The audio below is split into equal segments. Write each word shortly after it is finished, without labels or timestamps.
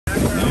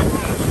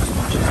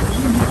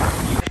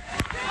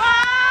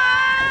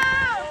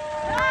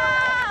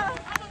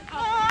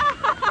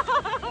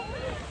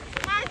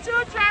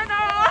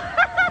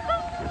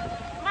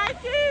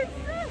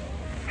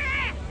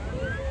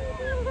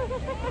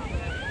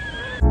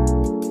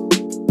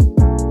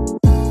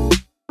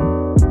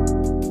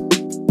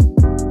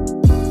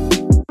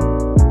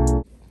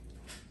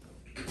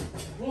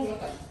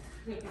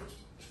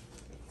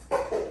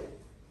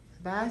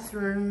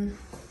bathroom.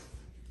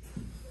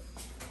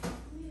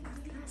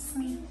 That's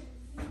me.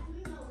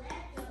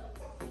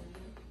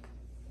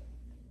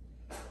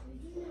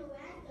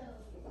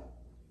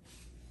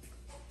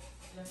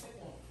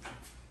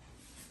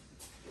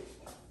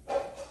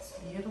 It's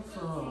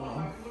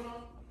beautiful.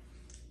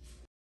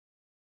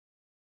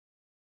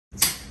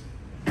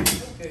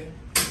 Okay.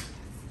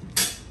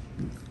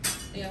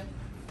 Yeah.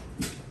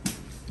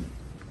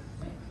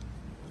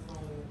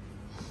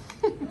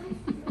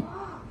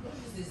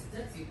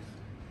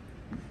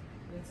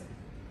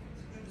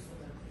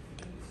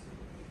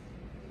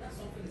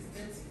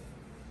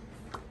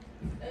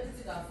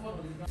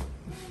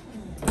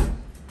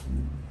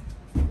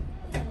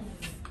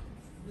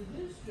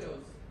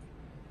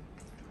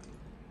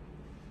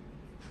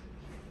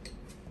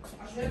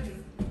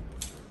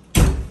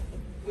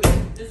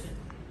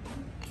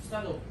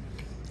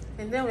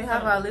 And then we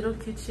have our little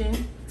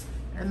kitchen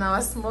and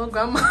our small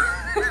grandma.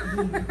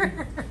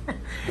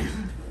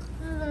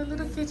 Our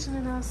little kitchen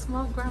and our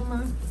small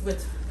grandma.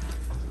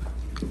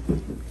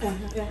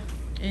 Yeah.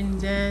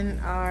 And then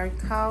our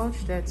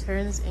couch that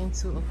turns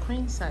into a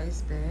queen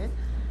size bed.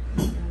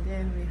 And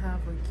then we have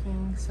a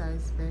king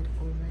size bed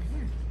over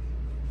here.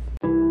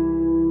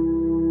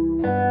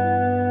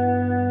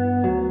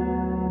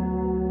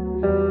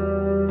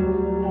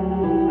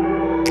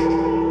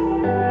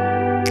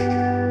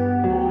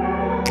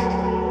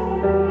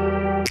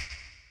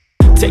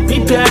 Take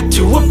me back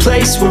to a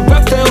place where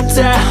I felt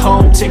at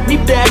home. Take me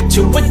back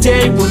to a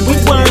day when we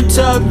weren't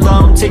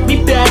alone. Take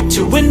me back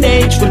to an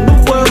age when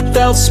the world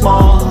felt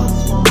small.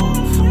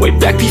 Way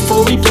back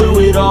before we blew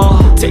it all.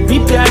 Take me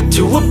back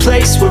to a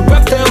place where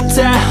I felt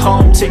at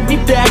home. Take me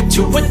back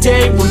to a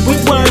day when we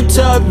weren't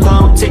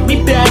alone. Take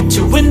me back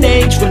to an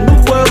age when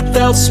the world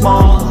felt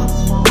small.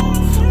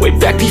 Way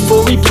back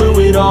before we blew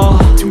it all.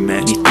 Too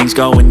many things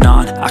going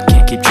on, I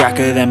can't keep track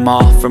of them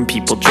all. From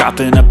people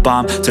dropping a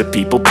bomb to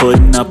people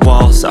putting up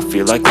walls. I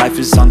feel like life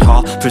is on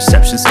hold,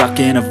 perception stuck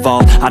in a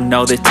vault. I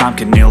know that time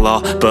can heal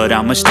all, but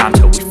how much time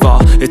till we fall?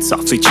 It's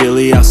awfully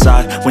chilly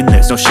outside, when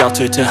there's no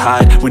shelter to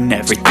hide. When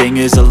everything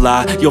is a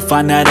lie, you'll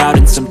find that out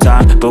in some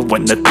time. But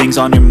when the things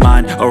on your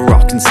mind are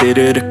all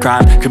considered a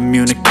crime,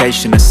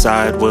 communication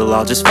aside, we'll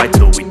all just fight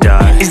till we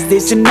die. Is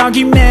this an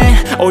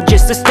argument, or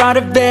just the start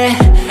of it?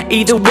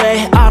 Either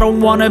way, I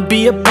don't wanna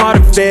be a part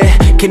of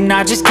it. Can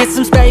I just get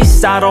some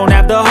space? I don't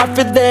have the heart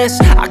for this.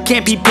 I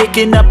can't be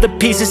picking up the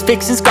pieces,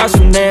 fixing scars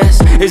from this.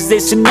 Is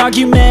this an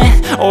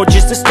argument, or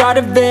just the start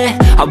of it?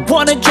 I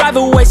wanna drive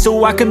away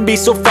so I can be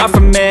so far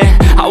from it.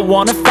 I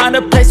wanna find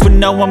a place where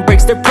no one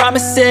breaks their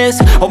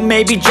promises. Or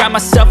maybe drown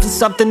myself in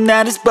something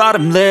that is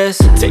bottomless.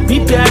 Take me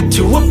back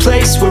to a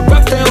place where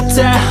I felt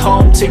at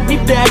home. Take me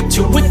back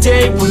to a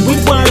day when we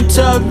weren't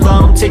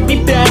alone. Take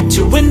me back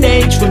to an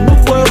age when the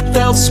world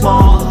felt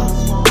small.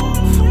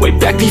 Way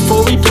back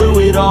before we blew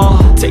it all.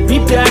 Take me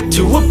back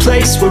to a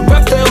place where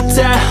I felt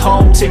at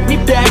home. Take me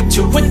back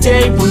to a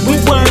day when we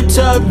weren't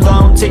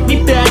alone. Take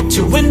me back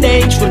to an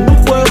age when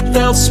the world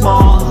felt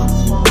small.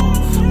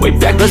 Way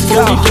back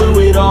before we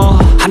blew it all.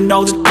 I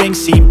know that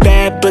things seem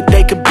bad, but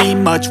they could be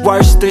much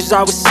worse. There's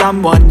always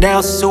someone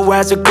else who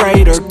has a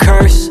greater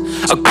curse,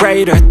 a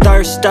greater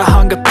thirst, a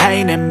hunger,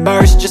 pain, and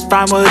mercy. Just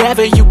find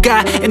whatever you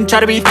got and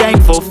try to be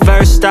thankful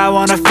first. I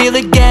wanna feel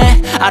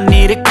again, I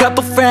need a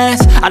couple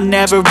friends. I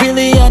never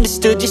really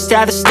understood just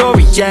how the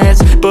story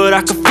ends, but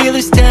I can feel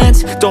it's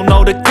tense, don't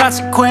know the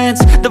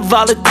consequence. The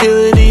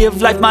volatility of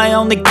life, my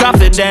only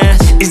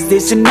confidence. Is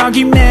this an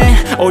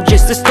argument, or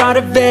just the start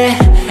of it?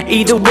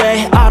 Either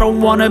way, I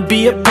don't wanna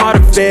be a part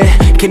of it.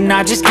 Can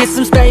I just get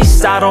some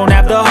space? I don't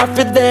have the heart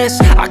for this.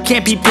 I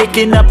can't be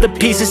picking up the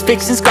pieces,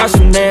 fixing scars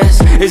from this.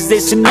 Is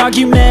this an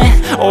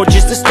argument, or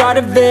just the start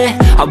of it?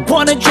 I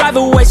wanna drive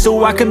away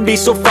so I can be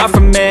so far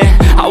from it.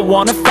 I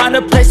wanna find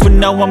a place where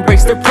no one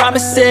breaks their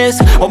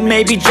promises. Or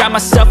maybe drown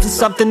myself in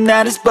something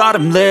that is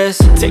bottomless.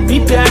 Take me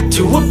back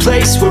to a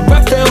place where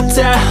I felt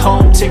at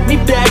home. Take me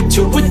back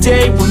to a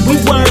day when we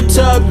weren't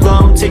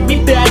alone. Take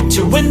me back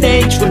to an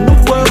age when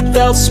the world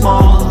felt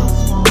small.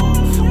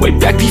 Way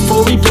back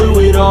before we blew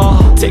it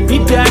all. Take me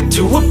back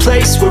to a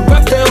place where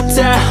I felt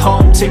at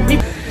home. Take me.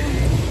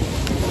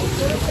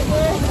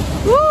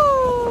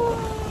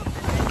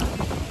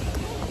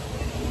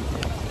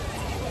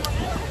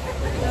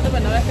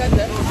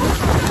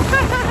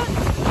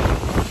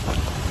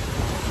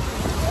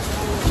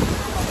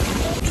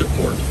 To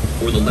port,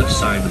 or the left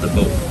side of the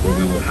boat where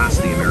we will pass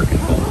the American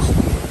Falls.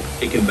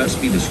 It can best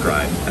be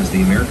described as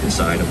the American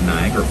side of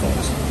Niagara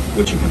Falls,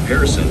 which in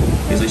comparison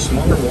is a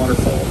smaller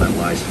waterfall that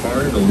lies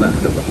far to the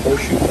left of the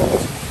Horseshoe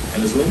Falls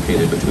and is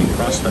located between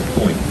Prospect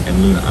Point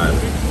and Luna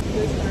Island.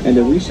 And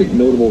a recent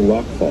notable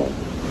rock fall.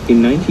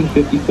 In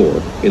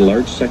 1954, a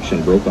large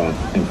section broke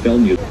off and fell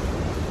near.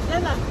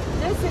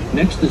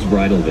 Next is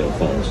Bridalveil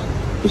Falls,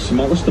 the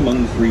smallest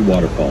among the three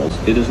waterfalls.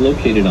 It is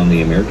located on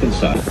the American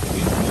side.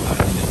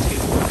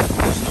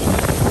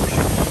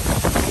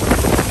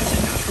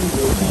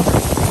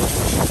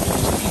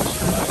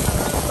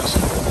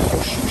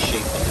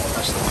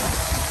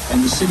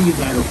 And the city of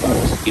Niagara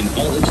Falls in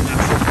all its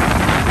natural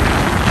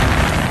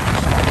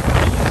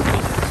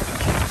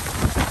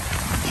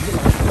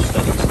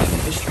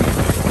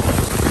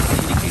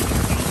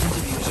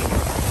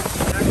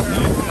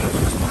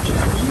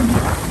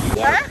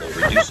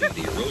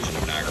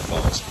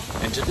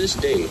this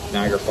day,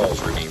 Niagara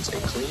Falls remains a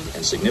clean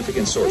and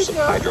significant source of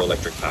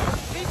hydroelectric power.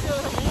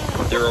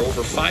 There are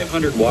over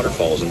 500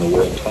 waterfalls in the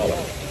world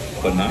tolerant,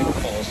 but Niagara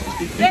Falls is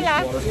the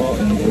biggest waterfall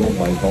in the world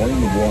by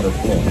volume of water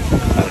flow,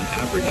 at an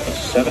average of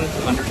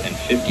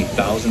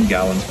 750,000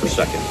 gallons per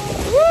second.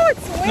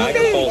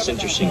 Niagara Falls'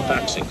 interesting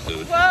facts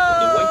include the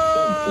white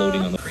foam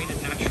floating on the created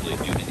naturally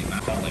due to the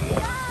amount of falling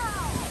water.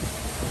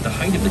 The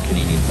height of the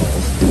Canadian Falls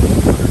is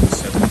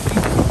 107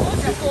 feet,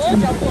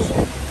 52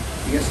 meters.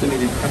 The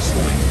estimated crest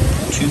line,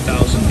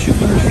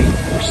 2,200 feet,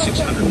 or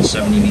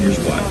 670 meters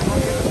wide.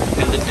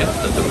 And the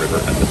depth of the river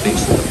at the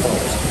base of the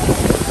falls,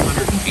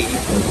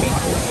 184 feet,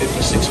 or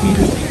 56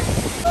 meters deep.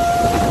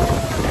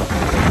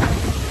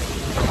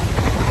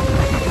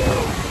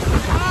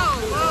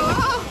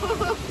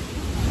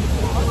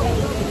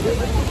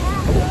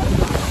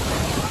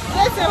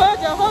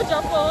 Hold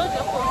your phone.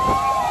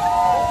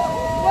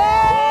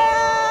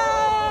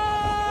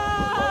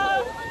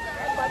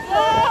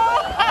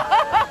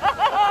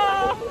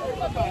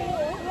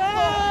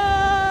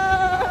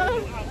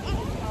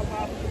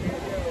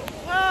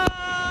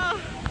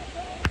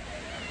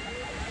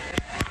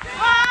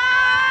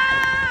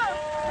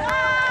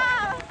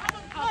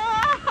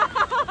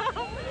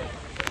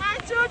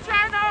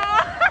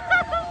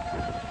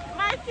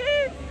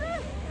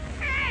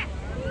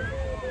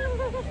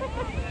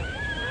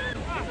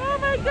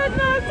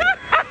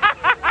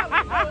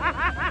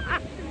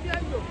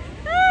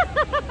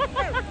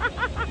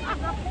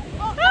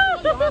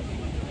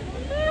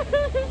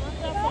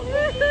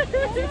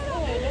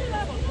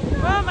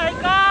 Oh my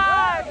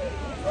God!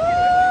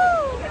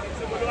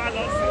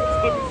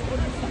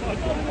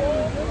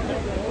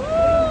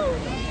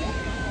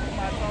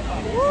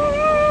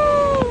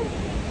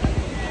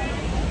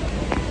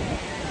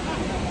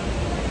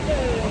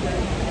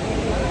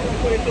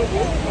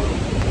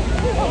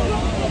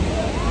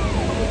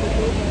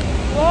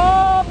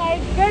 Oh my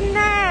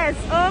goodness!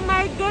 Oh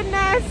my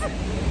goodness!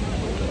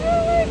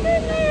 Oh my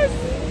goodness!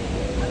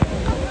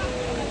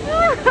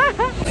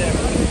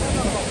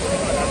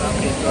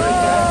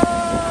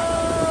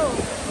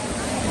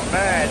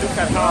 Man, look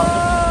at how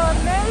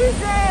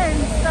amazing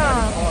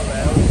stuff!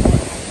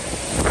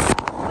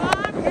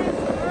 God is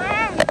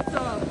great!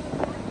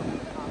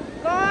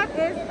 God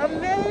is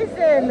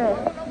amazing!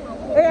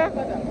 Yeah,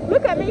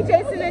 look at me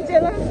chasing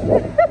Angela.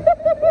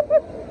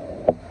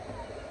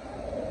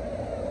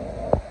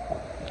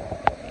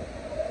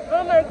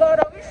 Oh my God,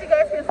 I wish you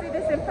guys could see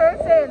this in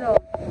person.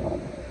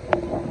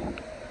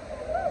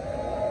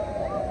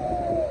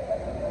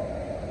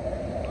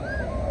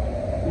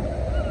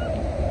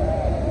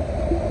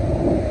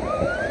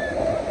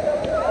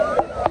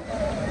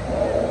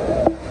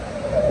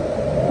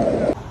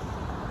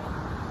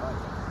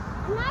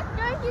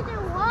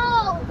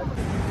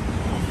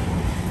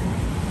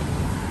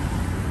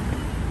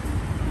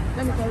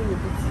 Let me carry you a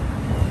bit.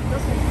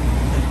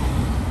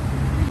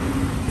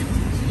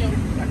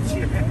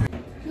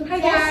 Hi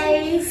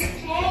guys!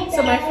 So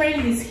my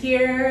friend is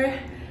here.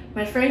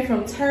 My friend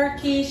from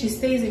Turkey. She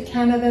stays in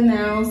Canada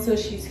now, so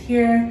she's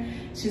here.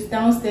 She's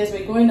downstairs.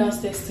 We're going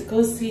downstairs to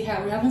go see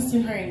her. We haven't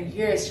seen her in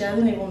years. She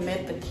hasn't even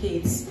met the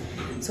kids.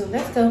 So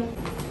let's go.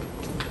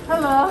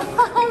 Hello.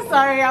 I'm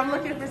sorry. I'm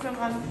looking for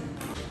someone.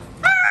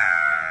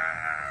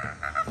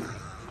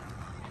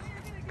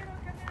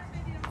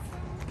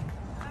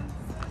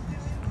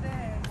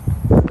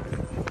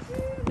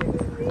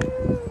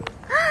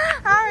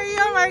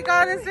 Oh my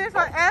God, it's been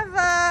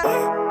forever.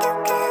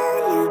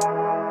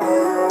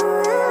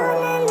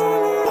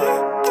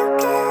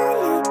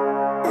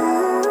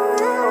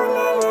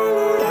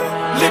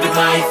 Living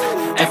life,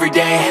 every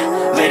day,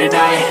 late at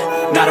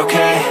night, not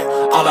okay.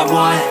 All I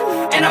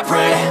want, and I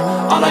pray,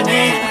 all I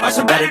need are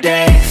some better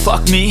days.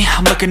 Fuck me,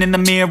 I'm looking in the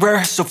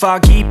mirror, so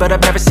foggy, but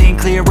I've never seen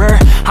clearer.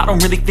 I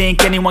don't really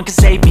think anyone can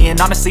save me, and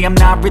honestly I'm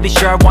not really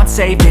sure I want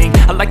saving.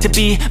 I like to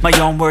be my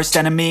own worst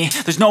enemy.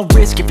 There's no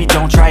risk if you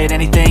don't try at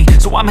anything,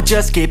 so I'ma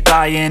just keep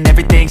buying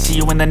everything. See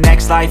you in the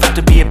next life, have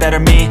to be a better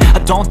me. I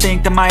don't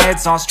think that my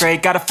head's on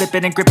straight, gotta flip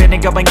it and grip it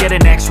and go and get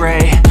an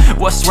x-ray.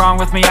 What's wrong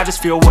with me? I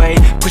just feel weight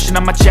pushing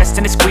on my chest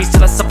and it squeezes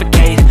till I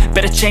suffocate.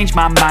 Better change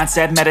my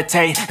mindset,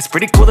 meditate. It's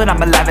pretty cool that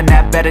I'm alive and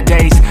have better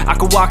days. I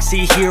could walk,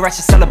 see, hear, I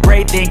should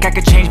celebrate. Think I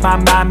could change my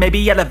mind,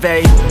 maybe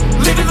elevate.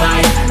 Living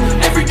life,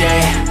 every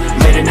day,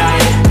 late at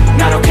night,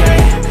 not okay.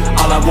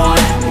 All I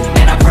want,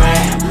 and I pray,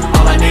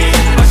 all I need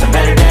are some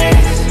better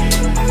days.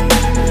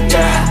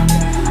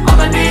 Yeah, all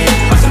I need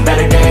are some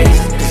better days.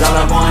 Cause all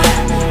I want,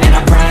 and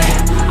I pray,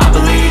 I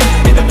believe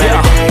in the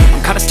better days.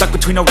 I'm kinda stuck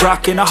between a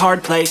rock and a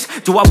hard place.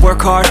 Do I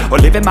work hard or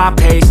live at my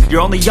pace?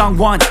 You're only young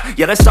once,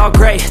 yeah that's all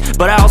great,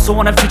 but I also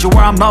want a future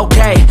where I'm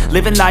okay.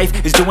 Living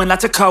life is doing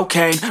lots of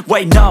cocaine.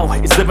 Wait no,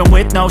 it's living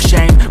with no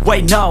shame.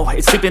 Wait no,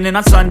 it's sleeping in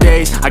on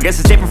Sundays. I guess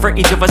it's different for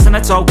each of us and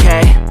that's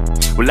okay.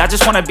 Well I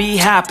just wanna be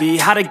happy,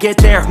 how to get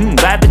there?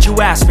 Glad that you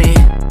asked me.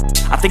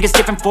 I think it's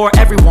different for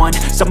everyone.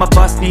 Some of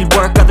us need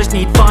work, others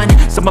need fun.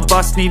 Some of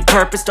us need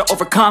purpose to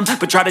overcome.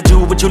 But try to do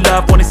what you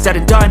love when it's said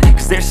and done,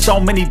 cause there's so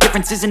many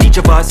differences in each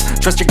of us.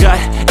 Trust your gut,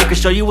 it can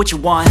show you what you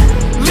want.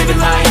 Living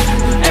life,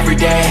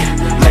 everyday,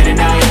 late at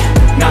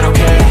night, not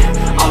okay.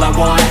 All I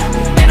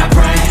want